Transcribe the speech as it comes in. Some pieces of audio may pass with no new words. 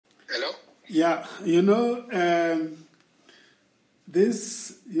Yeah,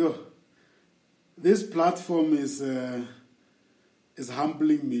 this platform is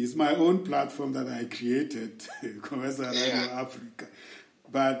humbling me. It's my own platform that I created, Commercial Radio Africa.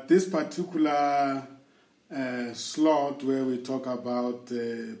 But this particular slot where we talk about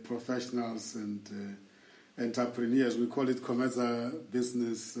professionals and entrepreneurs, we call it Commercial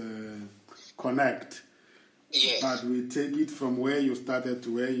Business Connect. Yes. But we take it from where you started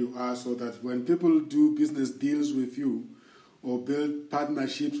to where you are, so that when people do business deals with you or build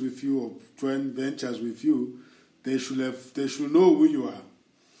partnerships with you or joint ventures with you, they should know who you are.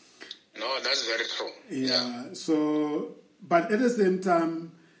 No, that's very true. Yeah. So, but at the same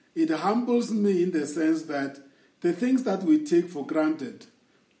time, it humbles me in the sense that the things that we take for granted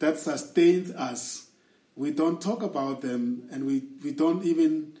that sustains us, we don't talk about them, and we don't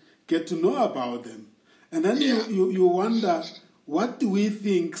even get to know about them. And then you wonder, what do we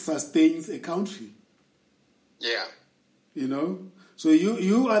think sustains a country? Yeah. So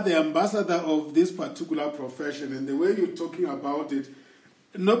you are the ambassador of this particular profession, and the way you're talking about it,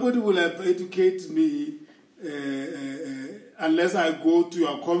 nobody will have educated me unless I go to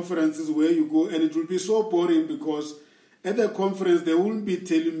your conferences where you go, and it will be so boring, because at the conference they won't be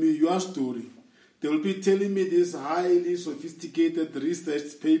telling me your story. They will be telling me these highly sophisticated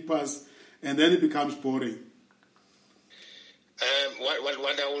research papers, and then it becomes boring. What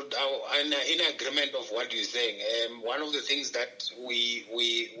in agreement of what you're saying, one of the things that we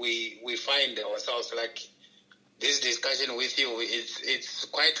find ourselves, like this discussion with you, it's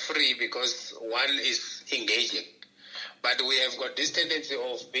quite free because one is engaging. But we have got this tendency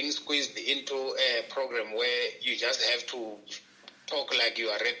of being squeezed into a program where you just have to talk like you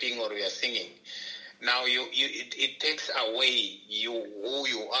are rapping or you are singing. Now it takes away who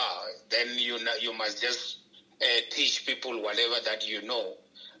you are. Then you must just teach people whatever that you know.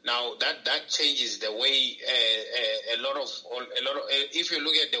 Now that changes the way a lot of if you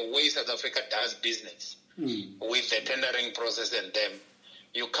look at the way South Africa does business with the tendering process and them,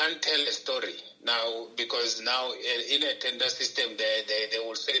 you can't tell a story now, because now in a tender system they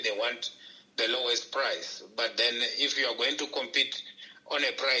will say they want the lowest price, but then if you are going to compete on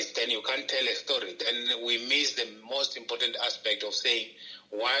a price, then you can't tell a story. Then we miss the most important aspect of saying,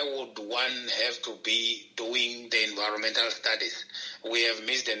 why would one have to be doing the environmental studies? We have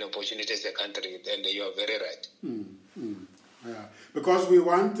missed an opportunity as a country, and you are very right. Yeah, because we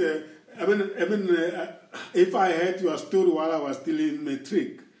want. If I heard your story while I was still in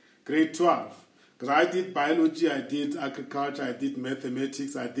matric, grade 12, because I did biology, I did agriculture, I did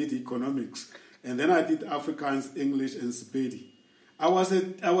mathematics, I did economics, and then I did Afrikaans, English, and Sepedi. I was a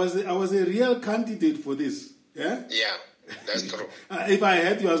real candidate for this. Yeah. Yeah, that's true. If I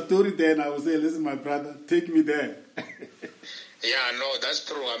heard your story, then I would say, "Listen, my brother, take me there." Yeah, no, that's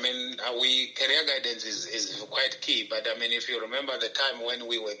true. I mean, career guidance is quite key. But I mean, if you remember the time when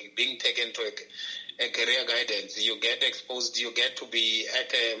we were being taken to a career guidance, you get exposed, you get to be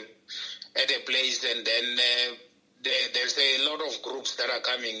at a place, and then there's a lot of groups that are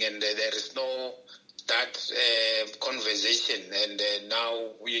coming, and there is no that conversation, and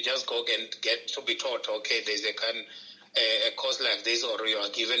now you just go and get to be taught, okay, there's a course like this, or you are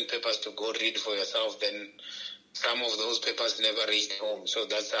given papers to go read for yourself. Then some of those papers never reached home. So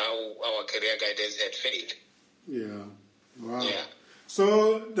that's how our career guidance had failed. Yeah. Wow. Yeah.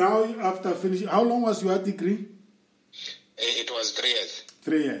 So now after finishing, how long was your degree? It was 3 years.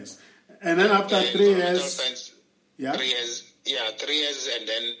 3 years. And then after 3 years... Science, yeah? 3 years. Yeah, 3 years, and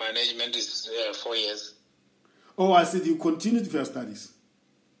then management is 4 years. Oh, I said you continued with your studies.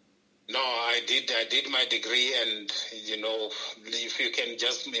 No, I did my degree, and if you can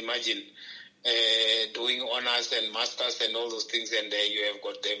just imagine doing honors and masters and all those things, and you have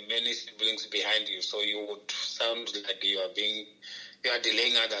got many siblings behind you, so you would sound like you are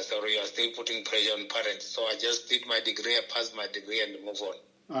delaying others, or you are still putting pressure on parents. So I just did my degree, I passed my degree, and move on.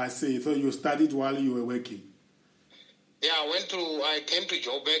 I see. So you studied while you were working. Yeah, I came to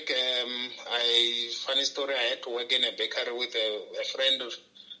Joburg. Funny story, I had to work in a bakery with a friend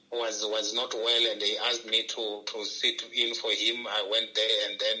who was not well, and they asked me to sit in for him. I went there,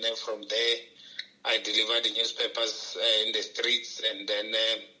 and then from there, I delivered the newspapers in the streets, and then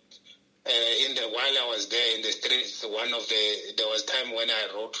while I was there in the streets, there was time when I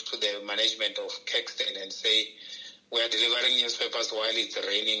wrote to the management of Caxton and say, we are delivering newspapers while it's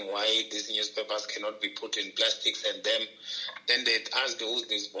raining. Why these newspapers cannot be put in plastics? And then they asked, who's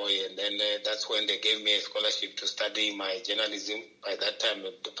this boy? And then that's when they gave me a scholarship to study my journalism. By that time,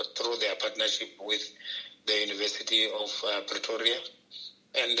 through their partnership with the University of Pretoria.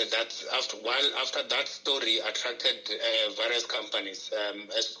 And that's after that story attracted various companies,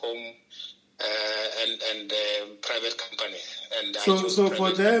 Eskom, and private companies. And so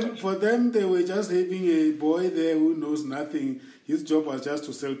for them, they were just having a boy there who knows nothing. His job was just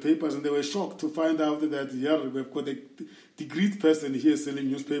to sell papers, and they were shocked to find out that we've got a degreed person here selling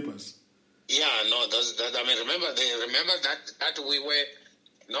newspapers. Yeah, no, remember that we were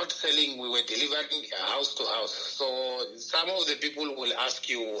not selling, we were delivering house to house. So some of the people will ask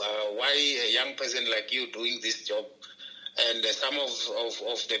you, why a young person like you doing this job? And some of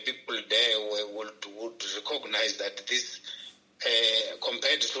the people there would recognize that this,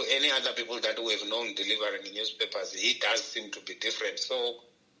 compared to any other people that we've known delivering newspapers, he does seem to be different. So,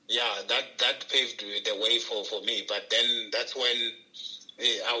 yeah, that paved the way for me. But then that's when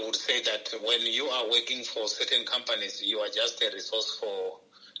I would say that when you are working for certain companies, you are just a resource for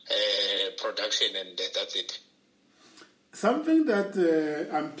production, and that's it. Something that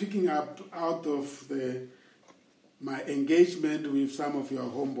I'm picking up out of my engagement with some of your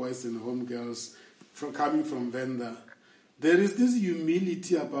homeboys and homegirls coming from Venda, there is this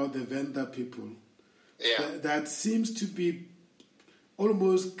humility about the Venda people that seems to be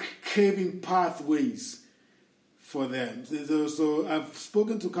almost caving pathways for them. So I've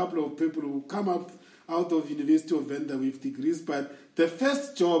spoken to a couple of people who come up out of University of Venda with degrees, but the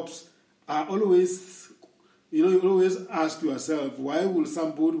first jobs are always, you always ask yourself, why will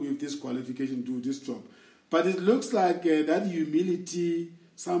somebody with this qualification do this job? But it looks like that humility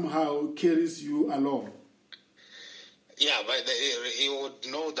somehow carries you along. Yeah, but you would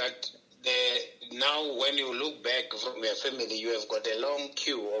know that now when you look back from your family, you have got a long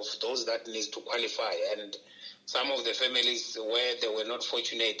queue of those that needs to qualify. And some of the families where they were not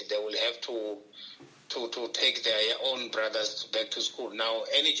fortunate, they will have to take their own brothers back to school. Now,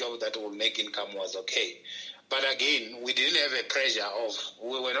 any job that will make income was okay. But again, we didn't have a pressure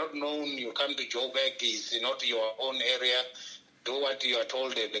we were not known, you come to Joburg, it's not your own area, do what you are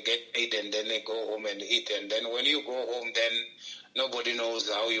told, they get paid, and then they go home and eat. And then when you go home, then nobody knows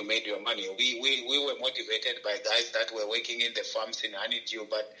how you made your money. We were motivated by guys that were working in the farms in Honeydew,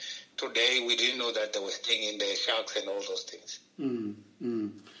 but today we didn't know that they were staying in the sharks and all those things.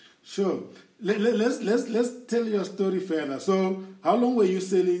 Sure. Let's tell your story further. So, how long were you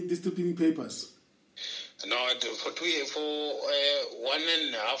selling distributing papers? No, for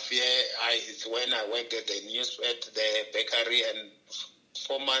 1.5 years, it's when I worked at the bakery, and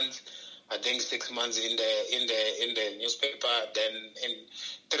 4 months, I think 6 months in the newspaper, then in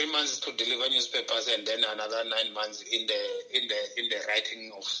 3 months to deliver newspapers, and then another 9 months in the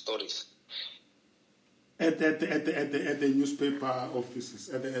writing of stories. At the newspaper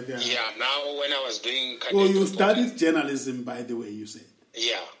offices. Yeah. Now when I was doing. You studied journalism, by the way, you said.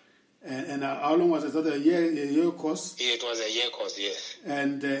 Yeah. And how long was it? Was it a year course? It was a year course, yes.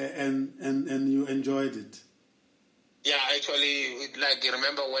 And you enjoyed it? Yeah, actually,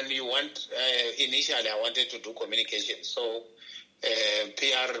 remember when initially I wanted to do communication. So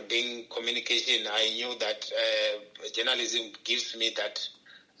PR being communication, I knew that journalism gives me that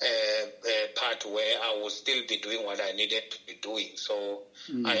part where I would still be doing what I needed to be doing. So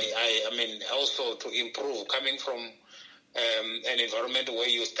I mean, also to improve, coming from an environment where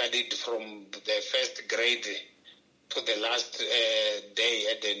you studied from the first grade to the last day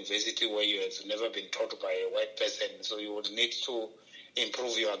at the university, where you have never been taught by a white person, so you would need to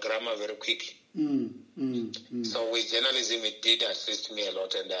improve your grammar very quick. So with journalism, it did assist me a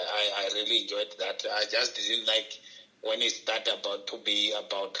lot, and I really enjoyed that. I just didn't like when it started to be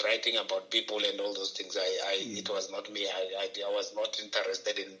about writing about people and all those things. It was not me. I was not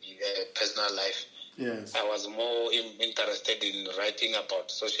interested in personal life. Yes. I was more interested in writing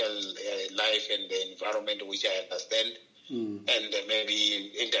about social life and the environment, which I understand, and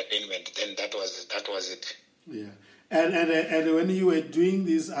maybe entertainment. Then that was it. Yeah. And when you were doing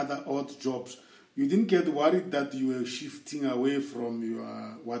these other odd jobs, you didn't get worried that you were shifting away from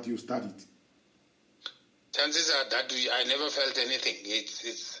what you studied? Chances are that I never felt anything.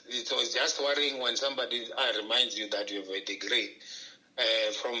 It was just worrying when somebody reminds you that you have a degree.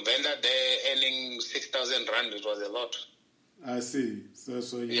 From Venda there, earning 6,000 rand, it was a lot. I see. So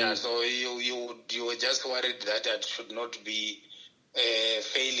you were just worried that I should not be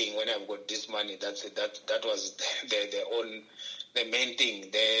failing when I've got this money. That was the main thing.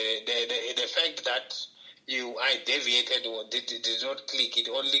 The fact that I deviated or did not click. It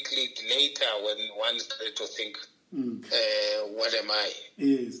only clicked later when one started to think, what am I?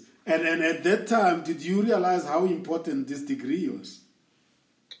 Yes. And at that time, did you realize how important this degree was?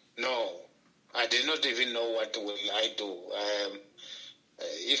 No, I did not even know what will I do.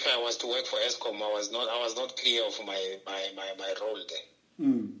 If I was to work for ESCOM, I was not clear of my role there.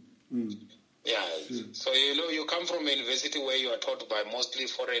 Yeah. Sure. So you come from a university where you are taught by mostly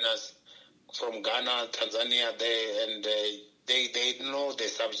foreigners Ghana, Tanzania there, and they know the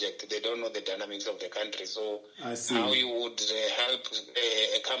subject. They don't know the dynamics of the country. So how you would help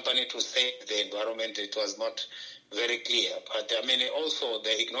a company to save the environment, it was not very clear. But I mean, also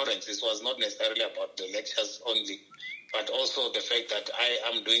the ignorance. This was not necessarily about the lectures only, but also the fact that I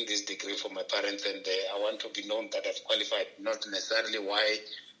am doing this degree for my parents, and I want to be known that I've qualified, not necessarily why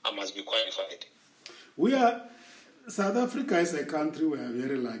I must be qualified. South Africa is a country we are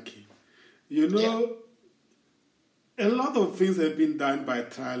very lucky. You know, a lot of things have been done by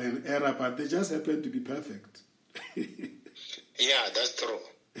trial and error, but they just happen to be perfect. Yeah, that's true.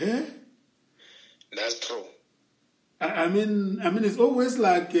 Eh? That's true. I mean, it's always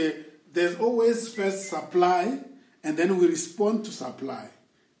like there's always first supply, and then we respond to supply,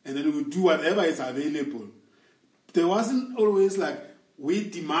 and then we do whatever is available. There wasn't always like, we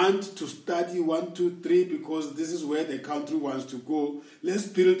demand to study 1, 2, 3 because this is where the country wants to go. Let's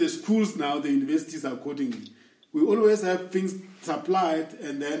build the schools now, the universities accordingly. We always have things supplied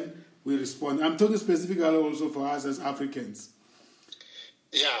and then we respond. I'm talking specifically also for us as Africans.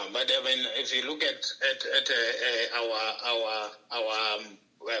 Yeah, but I mean, if you look at our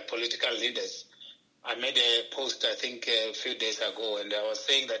political leaders, I made a post I think a few days ago, and I was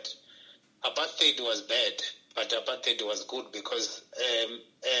saying that apartheid was bad. But apartheid was good because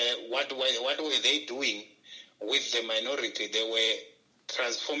what were they doing with the minority? They were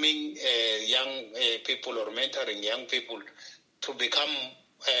transforming young people or mentoring young people to become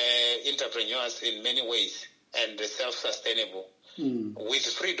entrepreneurs in many ways and self-sustainable. With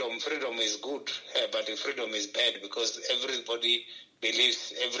freedom is good, but freedom is bad because everybody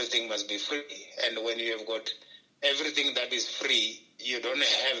believes everything must be free. And when you have got everything that is free, you don't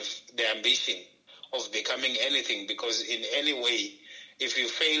have the ambition of becoming anything, because in any way, if you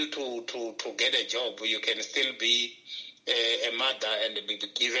fail to get a job, you can still be a mother and be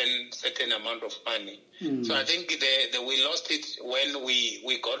given certain amount of money. So I think we lost it when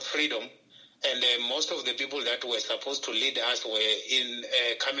we got freedom, and most of the people that were supposed to lead us were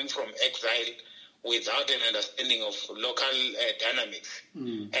coming from exile without an understanding of local dynamics.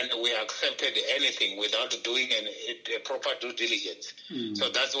 And we accepted anything without doing a proper due diligence. So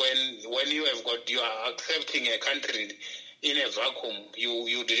that's when you are accepting a country in a vacuum.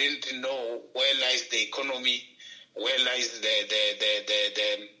 You didn't know where lies the economy, where lies the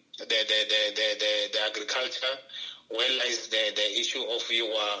agriculture, where lies the issue of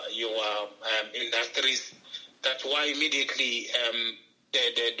your industries. That's why immediately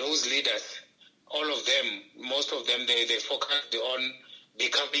those leaders, all of them, most of them, they focused on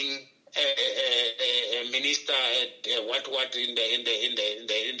becoming a minister at what in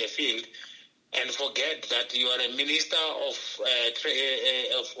the field, and forget that you are a minister of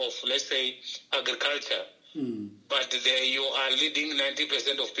let's say agriculture, but you are leading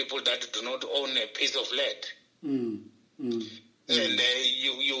 90% of people that do not own a piece of land. And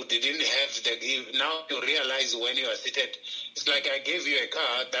you didn't have now you realize when you are seated, it's like I gave you a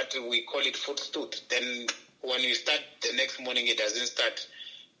car that we call it footstool. Then when you start the next morning, it doesn't start.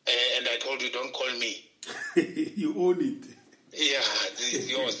 And I told you, don't call me. You own it. Yeah, it's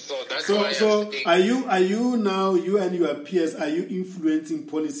yours. So that's why. So are you now, you and your peers, are you influencing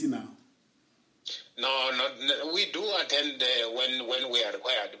policy now? No, not. We do attend when we are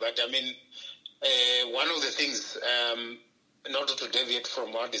required. But I mean, one of the things. Not to deviate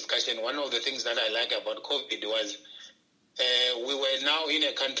from our discussion, one of the things that I like about COVID was we were now in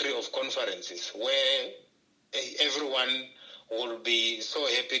a country of conferences where everyone will be so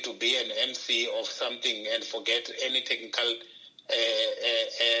happy to be an MC of something and forget any technical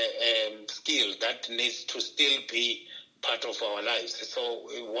skill that needs to still be part of our lives. So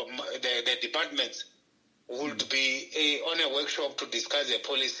the departments would be on a workshop to discuss a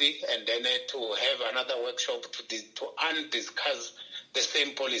policy, and then to have another workshop to undiscuss the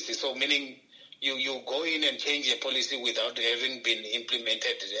same policy. So meaning you go in and change a policy without having been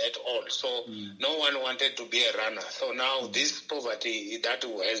implemented at all. So no one wanted to be a runner. So now this poverty that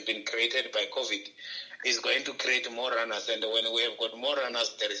has been created by COVID is going to create more runners. And when we have got more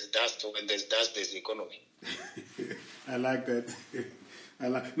runners, there is dust. When there's dust, there's economy. I like that.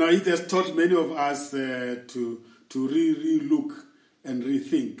 Now, it has taught many of us to re-look and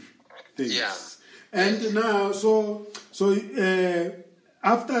rethink things. Yeah. And now, so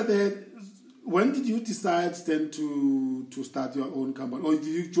after that, when did you decide then to start your own company? Or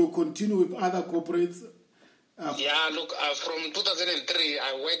did you continue with other corporates? Yeah, look, from 2003,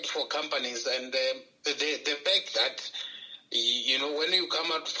 I worked for companies, and the fact that, you know, when you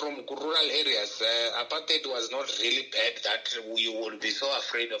come out from rural areas, apartheid was not really bad that you would be so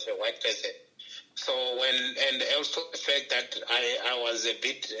afraid of a white person. So and also the fact that I was a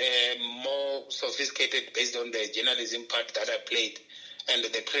bit more sophisticated based on the journalism part that I played and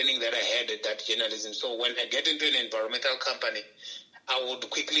the training that I had at that journalism. So when I get into an environmental company, I would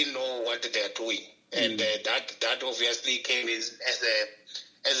quickly know what they are doing. And that obviously came as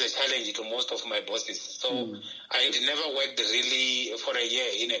a challenge to most of my bosses. So I never worked really for a year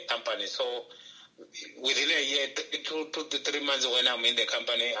in a company. So within a year, 2 to 3 months when I'm in the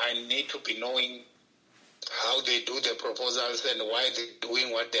company, I need to be knowing how they do the proposals and why they're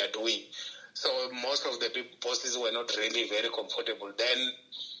doing what they're doing. So most of the bosses were not really very comfortable. Then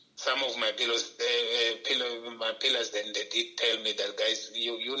some of my pillars, then they did tell me that, guys,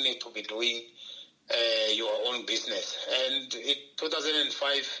 you need to be doing your own business. And in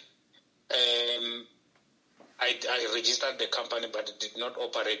 2005, I registered the company, but it did not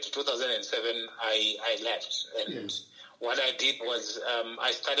operate. 2007, I left. And what I did was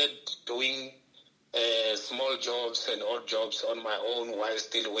I started doing small jobs and odd jobs on my own while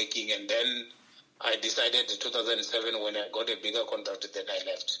still working. And then I decided in 2007 when I got a bigger contract, then I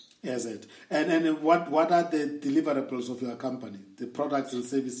left. Yes, it. And what are the deliverables of your company, the products and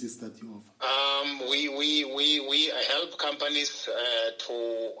services that you offer? We help companies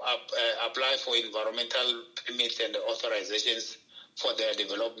to apply for environmental permits and authorizations for their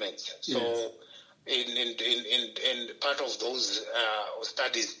developments. So in part of those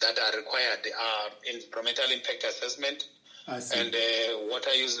studies that are required are environmental impact assessment and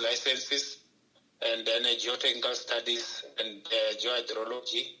water use licenses, and then geotechnical studies and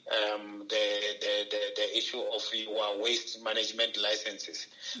geohydrology, the issue of your waste management licenses.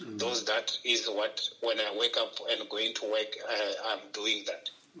 That is what, when I wake up and going to work, I'm doing that.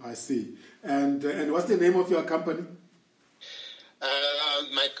 I see. And what's the name of your company?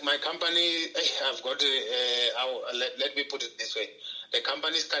 My company, I've got, let me put it this way. The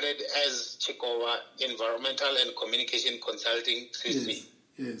company started as Chikova Environmental and Communication Consulting,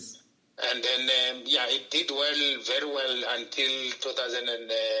 Yes. And then, it did very well until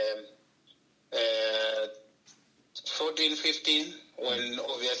 2014, 15, when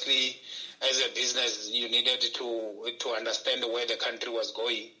obviously as a business you needed to understand where the country was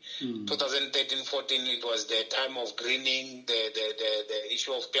going. 2013, 14, it was the time of greening, the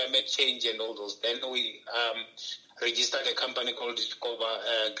issue of climate change and all those. Then we registered a company called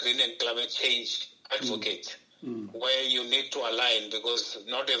Green and Climate Change Advocate. Where you need to align, because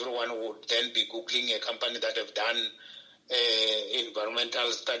not everyone would then be Googling a company that have done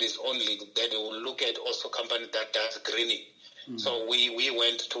environmental studies only. They will look at also company that does greening. So we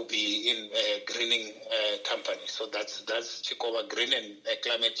went to be in a greening company. So that's Chikova Green and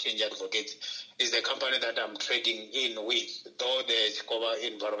Climate Change Advocates is the company that I'm trading in with, though the Chikova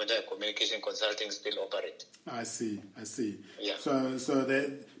Environmental and Communication Consulting still operate. I see. Yeah.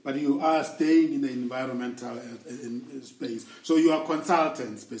 But you are staying in the environmental space. So you are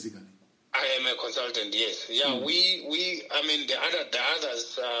consultants, basically. I am a consultant, yes. Yeah, the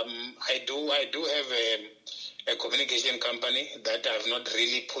others, I do have a communication company that I've not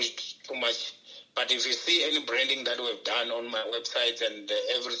really pushed too much. But if you see any branding that we've done on my website and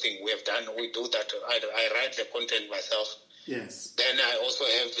everything we have done, we do that. I write the content myself. Yes. Then I also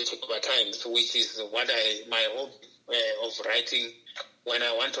have the Chikova Times, which is my hobby of writing. When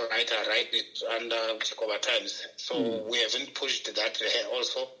I want to write, I write it under Chikova Times. So we haven't pushed that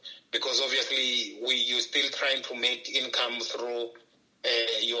also, because obviously you're still trying to make income through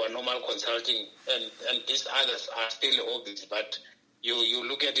your normal consulting, and these others are still hobbies. But you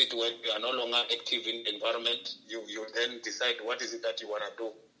look at it when you are no longer active in the environment, you then decide what is it that you want to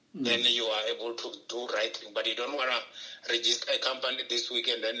do. Then you are able to do writing, but you don't want to register a company this week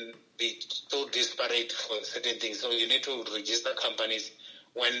and then be so disparate for certain things. So you need to register companies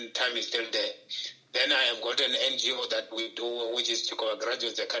when time is still there. Then I have got an NGO that we do, which is Chikova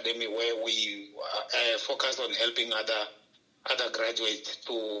Graduates Academy, where we focus on helping other graduates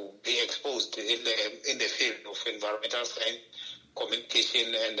to be exposed in the field of environmental science,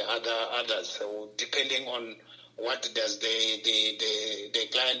 communication, and others. So depending on what does the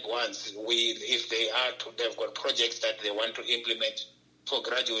client wants, if they've got projects that they want to implement for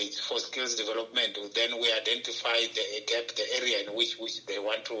graduates for skills development, then we identify the gap, the area in which they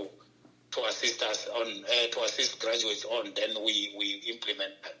want to assist us on, to assist graduates on. Then we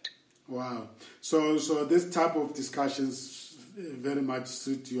implement that. Wow. So this type of discussions very much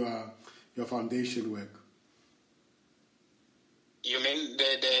suit your foundation work. You mean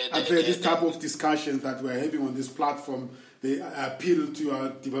this type of discussions that we're having on this platform, they appeal to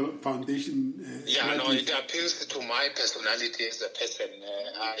your foundation? It appeals to my personality as a person.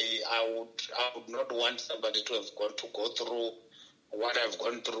 I would not want somebody to have got to go through what I've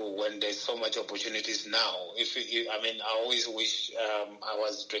gone through when there's so much opportunities now. I always wish I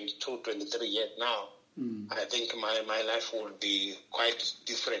was 22, 23 yet now. I think my life would be quite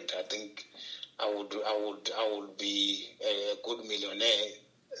different. I think I would be a good millionaire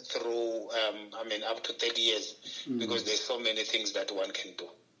through up to 30 years because there's so many things that one can do.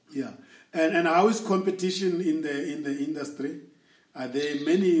 Yeah, and how is competition in the industry? Are there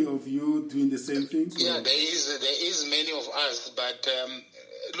many of you doing the same things? Yeah, there is many of us, but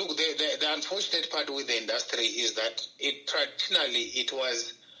look, the unfortunate part with the industry is that traditionally it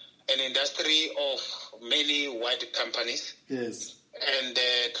was an industry of many white companies. Yes. And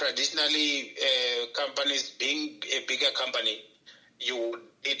traditionally, companies being a bigger company, you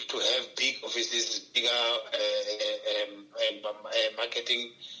need to have big offices, bigger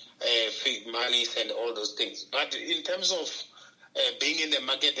marketing monies and all those things. But in terms of being in the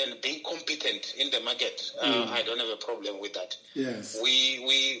market and being competent in the market, I don't have a problem with that. Yes.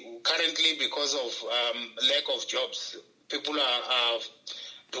 We currently, because of lack of jobs, people are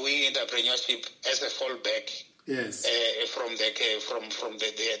doing entrepreneurship as a fallback. Yes. From their careers.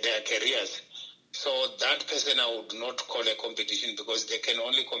 So that person I would not call a competition because they can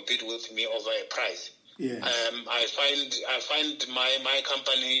only compete with me over a price. Yes. I find my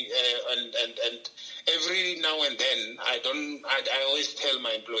company and every now and then I always tell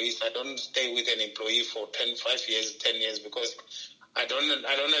my employees I don't stay with an employee for 5 years, 10 years because I don't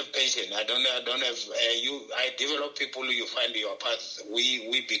have patience. I don't have I develop people. You find your path.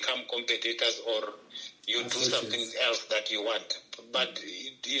 We become competitors, or you do something else that you want. But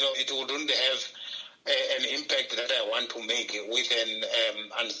it wouldn't have an impact that I want to make with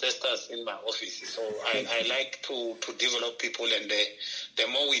ancestors in my office. So I like to develop people, and the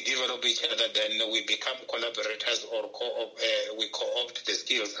more we develop each other, then we become collaborators or we co-opt the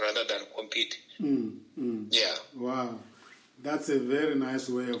skills rather than compete. Yeah. Wow. That's a very nice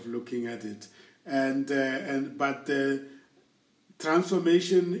way of looking at it, but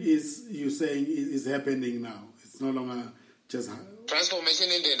transformation is happening now. It's no longer just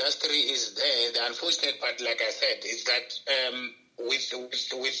transformation in the industry is there. The unfortunate part, like I said, is that with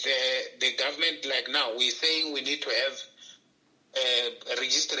the government, like now, we're saying we need to have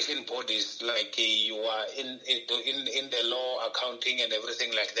registration bodies, like you are in the law, accounting, and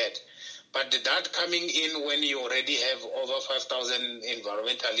everything like that. But that coming in when you already have over 5,000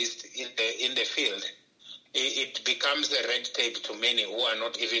 environmentalists in the field, it becomes a red tape to many who are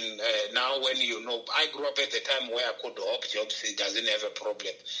not even now. When I grew up at the time where I could hop jobs, it doesn't have a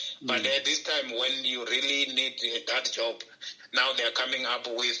problem. But at this time, when you really need that job, now they're coming up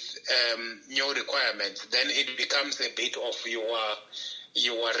with new requirements. Then it becomes a bit of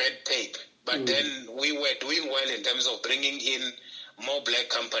your red tape. But then we were doing well in terms of bringing in more black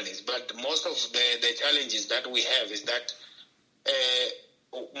companies. But most of the challenges that we have is that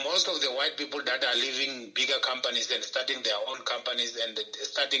most of the white people that are leaving bigger companies and starting their own companies and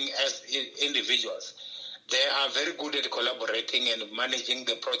starting as individuals, they are very good at collaborating and managing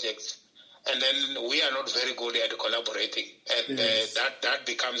the projects. And then we are not very good at collaborating. And that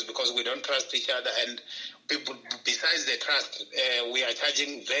becomes because we don't trust each other. And people, besides the trust, we are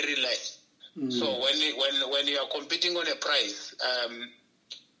charging very less. So when you are competing on a price,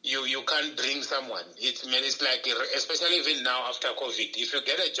 you can't bring someone. It's like, especially even now after COVID, if you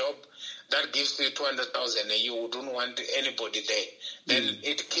get a job that gives you 200,000 and you don't want anybody there, then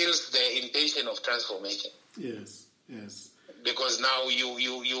it kills the intention of transformation. Yes. Because now you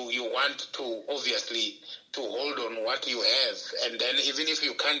want to obviously to hold on what you have, and then even if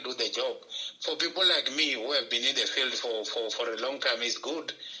you can't do the job, for people like me who have been in the field for a long time, it's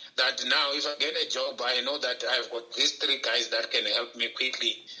good that now if I get a job, I know that I've got these 3 guys that can help me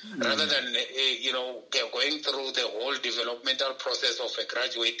quickly, rather than going through the whole developmental process of a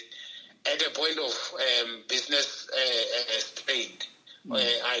graduate at a point of business strain.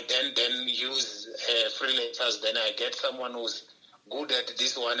 I then use freelancers. Then I get someone who's good at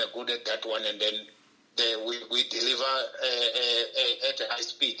this one and good at that one, and then we deliver at a high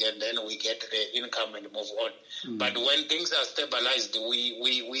speed, and then we get the income and move on. But when things are stabilized, we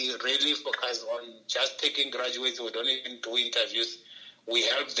really focus on just taking graduates. We don't even do interviews. We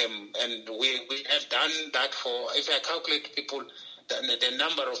help them, and we have done that for, if I calculate people, the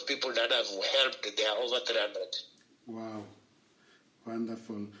number of people that I've helped, they are over 300. Wow.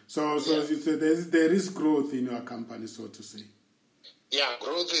 Wonderful. So you say there is growth in your company, so to say. Yeah,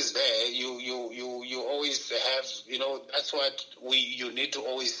 growth is there. You always have, that's what you need to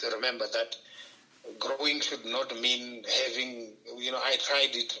always remember, that growing should not mean having, I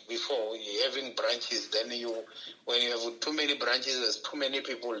tried it before, having branches. Then when you have too many branches, there's too many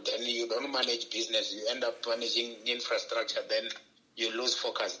people, then you don't manage business. You end up managing infrastructure. Then you lose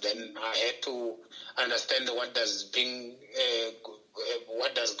focus. Then I had to understand what does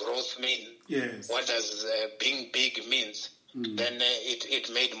growth mean? Yes. What does being big means? Then it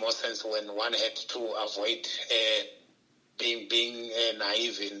made more sense when one had to avoid being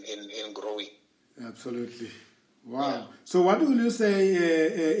naive in growing. Absolutely. Wow. Yeah. So what will you say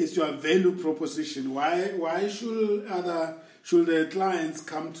is your value proposition? Why should the clients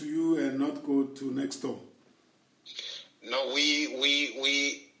come to you and not go to next door? No,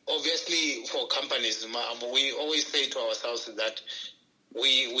 we obviously, for companies, we always say to ourselves that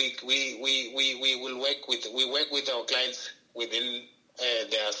we work with our clients within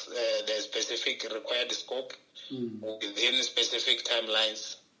their specific required scope, within specific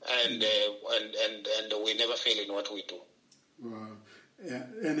timelines, and we never fail in what we do. Wow. Yeah.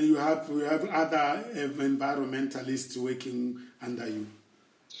 And we have other environmentalists working under you.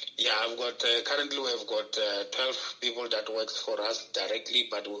 Yeah, I've got currently we've got 12 people that works for us directly,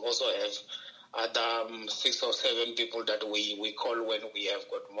 but we also have other 6 or 7 people that we call when we have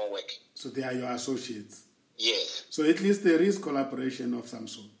got more work. So they are your associates? Yes. So at least there is collaboration of some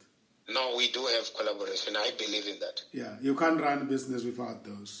sort? No, we do have collaboration. I believe in that. Yeah, you can't run business without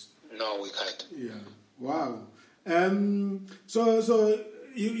those. No, we can't. Yeah, wow. So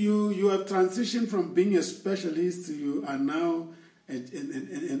you have transitioned from being a specialist, you are now an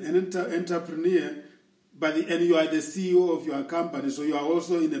entrepreneur, and you are the CEO of your company, so you are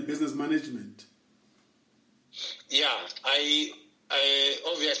also in a business management. Yeah, I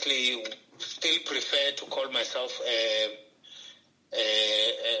obviously still prefer to call myself a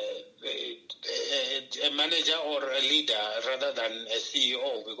manager or a leader rather than a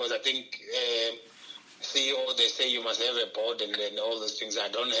CEO, because I think CEO, they say you must have a board and all those things. I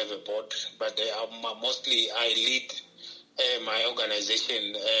don't have a board, but mostly I lead my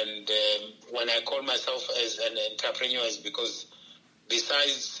organization, and when I call myself as an entrepreneur, is because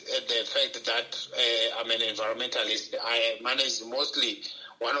besides the fact that I'm an environmentalist, I manage mostly.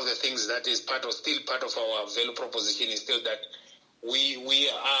 One of the things that is still part of our value proposition is still that we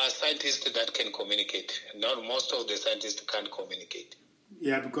are scientists that can communicate. Not most of the scientists can't communicate.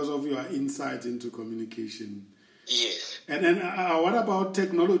 Yeah, because of your insight into communication. Yes. And what about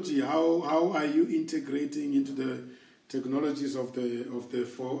technology? How are you integrating into the technologies of the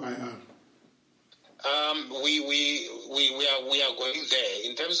 4IR? We are going there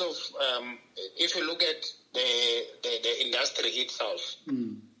in terms of if you look at the industry itself.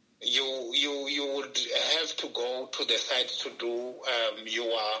 You would have to go to the site to do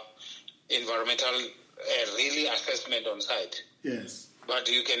your environmental really assessment on site. Yes. But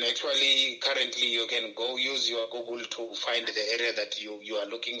you can currently you can go use your Google to find the area that you are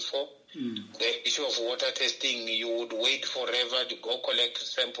looking for. The issue of water testing, you would wait forever to go collect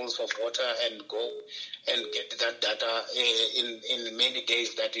samples of water and go and get that data in many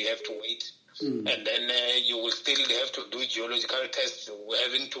days that you have to wait. And then you will still have to do geological tests,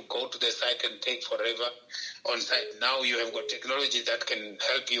 having to go to the site and take forever on site. Now you have got technology that can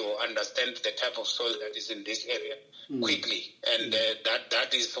help you understand the type of soil that is in this area quickly. And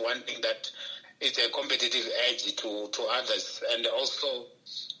that is one thing that is a competitive edge to others. And also,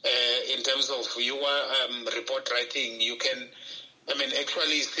 in terms of your report writing, you can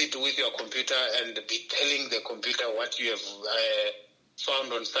actually sit with your computer and be telling the computer what you have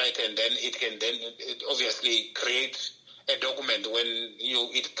found on site, and then it obviously create a document. When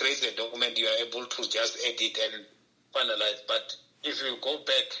it creates a document, you are able to just edit and finalize. But if you go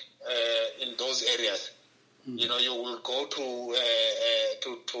back in those areas, you will go to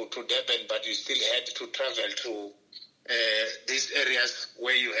Durban, but you still had to travel to these areas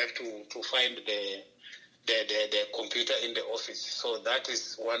where you have to find the computer in the office. So that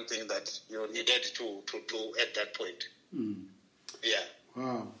is one thing that you needed to do at that point. Yeah.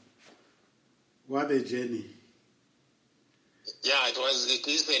 Wow. What a journey. Yeah, it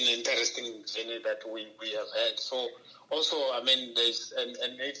is an interesting journey that we have had. So also, there's an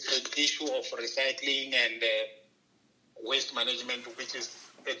issue of recycling and waste management, which is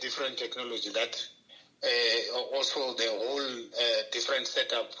a different technology that also the whole different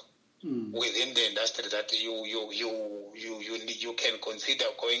setup within the industry that you can consider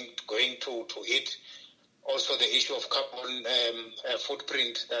going to it. Also, the issue of carbon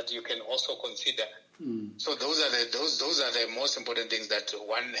footprint that you can also consider. So those are the most important things that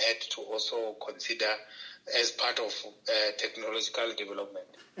one had to also consider as part of technological development.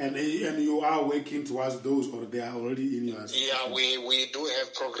 And you are working towards those, or they are already in your system? Yeah, we do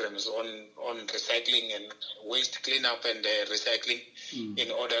have programs on recycling and waste cleanup and recycling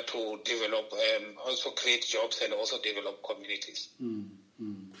in order to develop, also create jobs and also develop communities.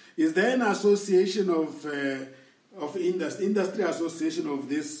 Is there an association of of industry association of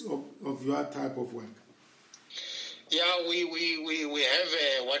this of your type of work? Yeah, we have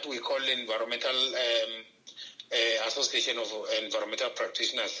what we call Environmental Association of Environmental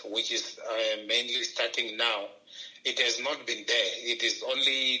Practitioners, which is mainly starting now. It has not been there. It is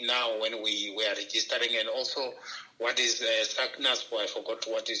only now when we are registering, and also what is SACNASPO, I forgot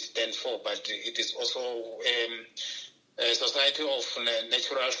what it stands for, but it is also a Society of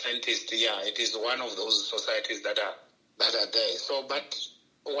Natural Scientists. Yeah, it is one of those societies that are there. So, but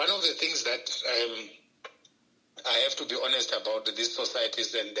one of the things that I have to be honest about these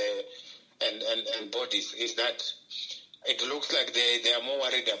societies and bodies is that it looks like they are more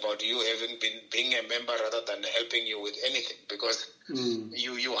worried about you being a member rather than helping you with anything, because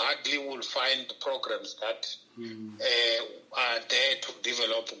you hardly will find programs that are there to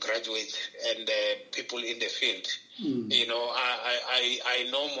develop graduates and people in the field. You know, I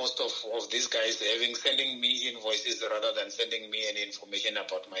know most of these guys sending me invoices rather than sending me any information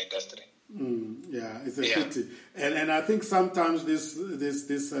about my industry. Yeah, it's a pity, and I think sometimes this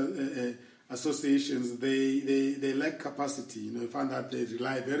associations they lack capacity. You know, you find that they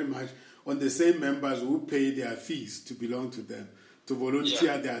rely very much on the same members who pay their fees to belong to them, to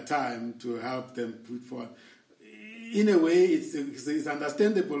volunteer their time to help them put forward. In a way, it's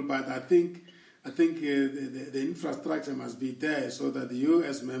understandable, but I think the infrastructure must be there so that you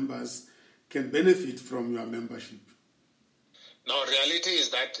as members can benefit from your membership. No, reality is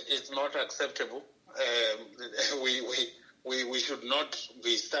that it's not acceptable. We should not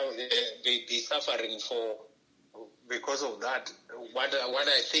be suffering because of that. What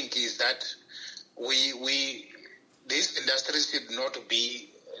I think is that this industry should not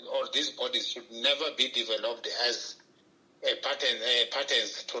be, or these bodies should never be developed as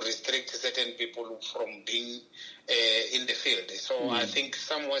patterns to restrict certain people from being in the field. So I think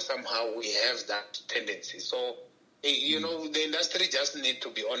somehow we have that tendency. So, you know, the industry just need to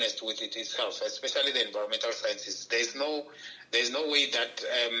be honest with it itself, especially the environmental sciences. There's no way that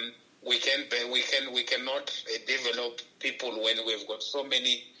we cannot develop people when we've got so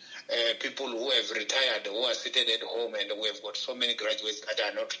many people who have retired, who are seated at home, and we have got so many graduates that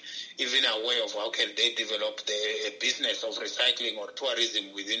are not even aware of how can they develop the business of recycling or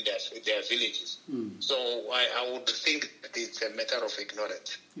tourism within their villages. So I would think that it's a matter of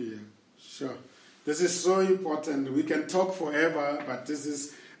ignorance. Yeah, sure. This is so important. We can talk forever, but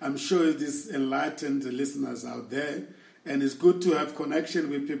I'm sure this enlightened listeners out there, and it's good to have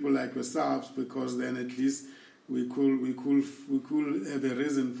connection with people like yourselves, because then at least we could have a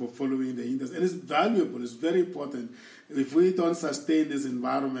reason for following the industry. And it's valuable, it's very important. If we don't sustain this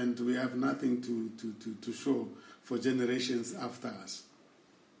environment, we have nothing to show for generations after us.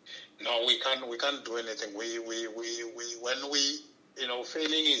 No, we can't do anything.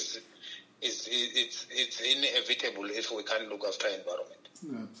 Failing is it's inevitable if we can't look after environment.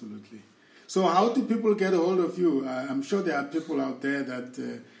 Absolutely. So how do people get a hold of you? I'm sure there are people out there that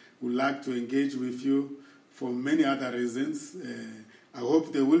would like to engage with you for many other reasons. I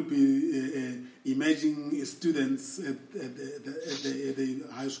hope there will be emerging students at the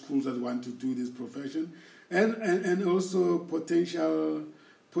high schools that want to do this profession, and also potential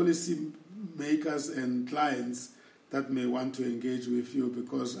policy makers and clients that may want to engage with you,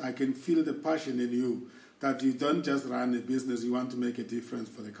 because I can feel the passion in you that you don't just run a business, you want to make a difference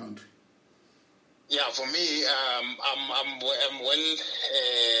for the country. Yeah, for me, I'm well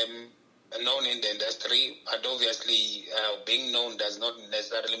known in the industry, but obviously being known does not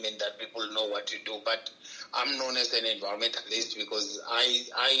necessarily mean that people know what you do. But I'm known as an environmentalist because I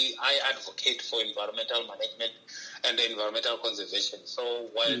advocate for environmental management and environmental conservation. So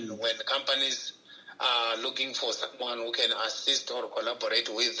when companies are looking for someone who can assist or collaborate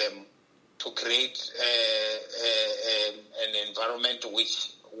with them to create an environment which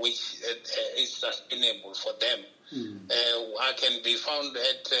is sustainable for them. I can be found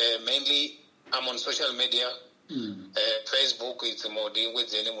at mainly, I'm on social media. Facebook, it's Moudy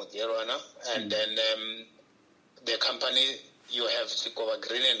Mudzielw Ana, and then the company, you have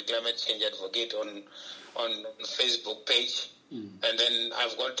Green and Climate Change Advocate on Facebook page. And then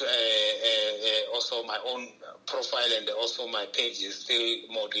I've got also my own profile, and also my page is still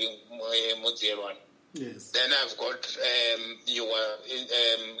Moudy Mudzielw Ana. Yes. Then I've got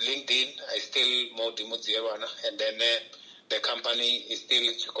LinkedIn. I still Moudy Mudzielw Ana, and then the company is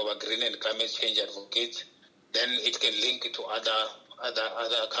still Green and Climate Change Advocate. Then it can link to other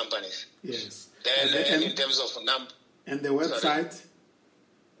companies. Yes. Then in terms of and the website.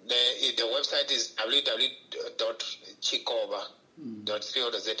 The website is www.chikoba,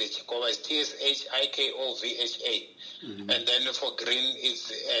 .co.za. Chikova is TSHIKOVHA. And then for green,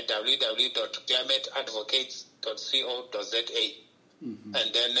 it's www.climateadvocates.co.za.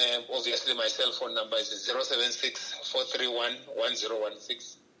 And then obviously my cell phone number is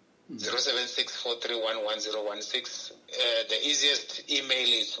 076-431-1016. 076-431-1016. The easiest email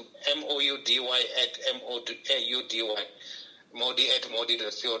is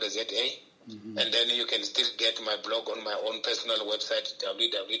moudy@moudy.co.za. And then you can still get my blog on my own personal website,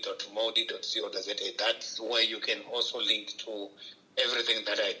 www.moudy.co.za. That's where you can also link to everything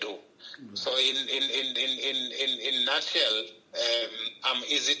that I do. So in nutshell, I'm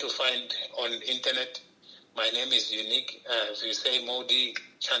easy to find on internet. My name is unique. If you say Moudy,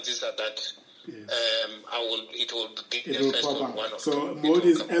 chances are that it will be the first one. So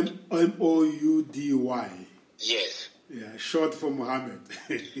Moudy is Moudy. Yes. Yeah, short for Muhammad.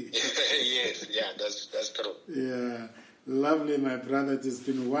 Yes, yeah, that's true. Yeah, lovely, my brother. It has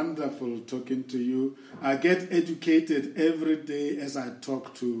been wonderful talking to you. I get educated every day as I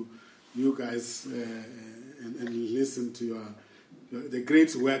talk to you guys and listen to the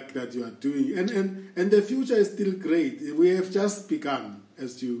great work that you are doing. And the future is still great. We have just begun,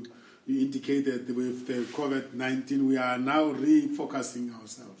 as you indicated, with the COVID-19. We are now refocusing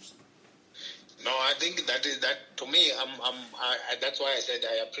ourselves. No, I think that to me, that's why I said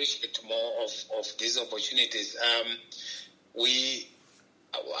I appreciate more of these opportunities. I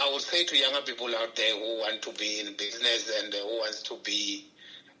would say to younger people out there who want to be in business and who wants to be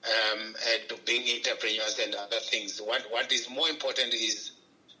being entrepreneurs and other things, what is more important is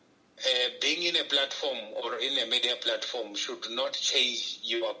being in a platform or in a media platform should not change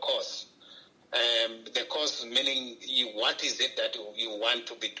your course. The course meaning what is it that you want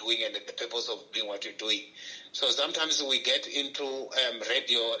to be doing and the purpose of doing what you're doing. So sometimes we get into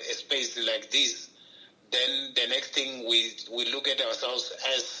radio, a space like this, then the next thing we look at ourselves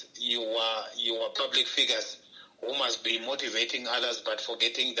as you are public figures who must be motivating others, but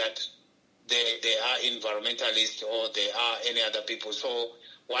forgetting that they are environmentalists or they are any other people. So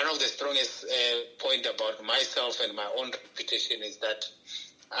one of the strongest point about myself and my own reputation is that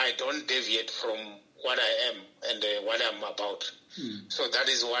I don't deviate from what I am and what I'm about. So that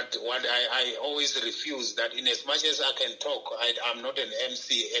is what I always refuse, that in as much as I can talk, I'm not an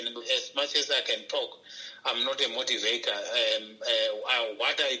MC, and as much as I can talk, I'm not a motivator.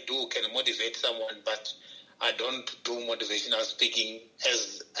 What I do can motivate someone, but I don't do motivational speaking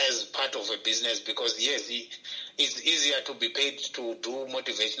as part of a business, because yes, it's easier to be paid to do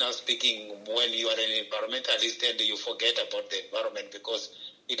motivational speaking when you are an environmentalist and you forget about the environment, because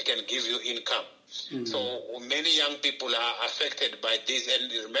it can give you income. So many young people are affected by this.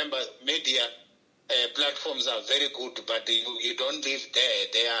 And remember, media platforms are very good, but you don't live there.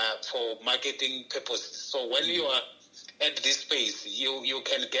 They are for marketing purposes. So when you are at this space, you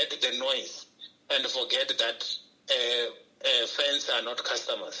can get the noise and forget that fans are not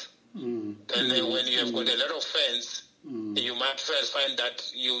customers. Then when you have got a lot of fans, you might find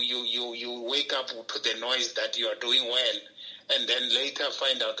that you wake up to the noise that you are doing well, and then later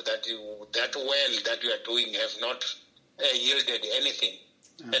find out that that well that you are doing have not yielded anything.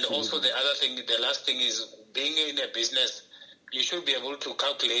 Absolutely. And also the last thing is, being in a business, you should be able to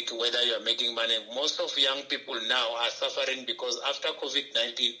calculate whether you are making money. Most of young people now are suffering because after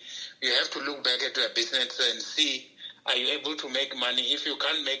COVID-19, you have to look back at your business and see, are you able to make money? If you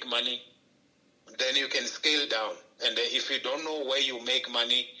can't make money, then you can scale down. And if you don't know where you make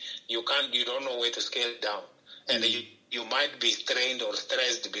money, you don't know where to scale down. And you might be strained or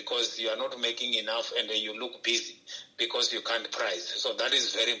stressed because you are not making enough, and you look busy because you can't price. So that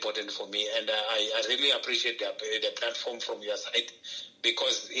is very important for me, and I really appreciate the platform from your side,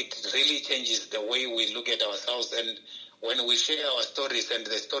 because it really changes the way we look at ourselves. And when we share our stories and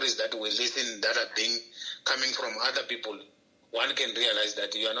the stories that we listen that are coming from other people, one can realize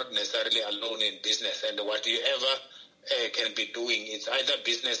that you are not necessarily alone in business, and whatever can be doing, it's either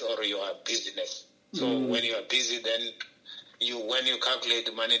business or you are business. So when you are busy, then when you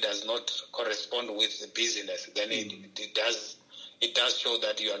calculate money does not correspond with the business, then it does show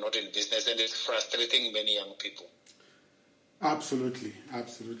that you are not in business, and it's frustrating many young people. Absolutely.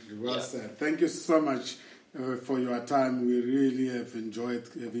 Well said. Thank you so much for your time. We really have enjoyed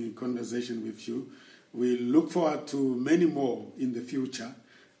having a conversation with you. We look forward to many more in the future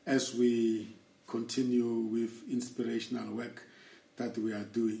as we continue with inspirational work that we are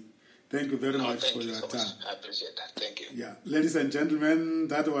doing. Thank you very much for your time. I appreciate that. Thank you. Yeah, ladies and gentlemen,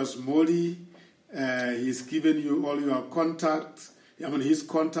 that was Moudy. He's given you all your contacts. His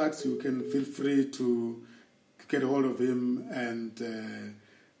contacts. You can feel free to get a hold of him and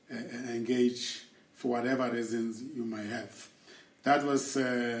engage for whatever reasons you might have. That was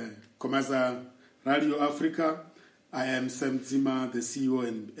Comesa Radio Africa. I am Sam Zima, the CEO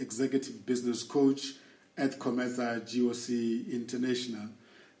and Executive Business Coach at Comesa GOC International.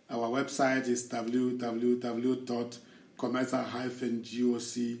 Our website is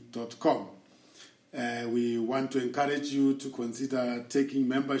www.comesa-goc.com. We want to encourage you to consider taking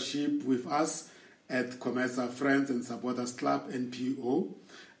membership with us at Comesa Friends and Supporters Club, NPO,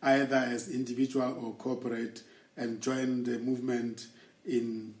 either as individual or corporate, and join the movement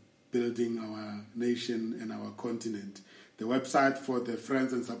in building our nation and our continent. The website for the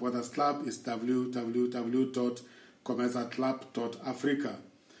Friends and Supporters Club is www.comesaclub.africa.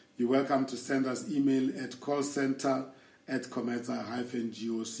 You're welcome to send us email at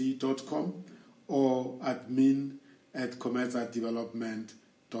callcenter@comesa-goc.com or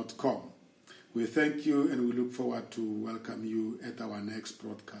admin@comesadevelopment.com. We thank you and we look forward to welcome you at our next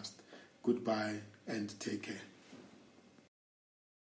broadcast. Goodbye and take care.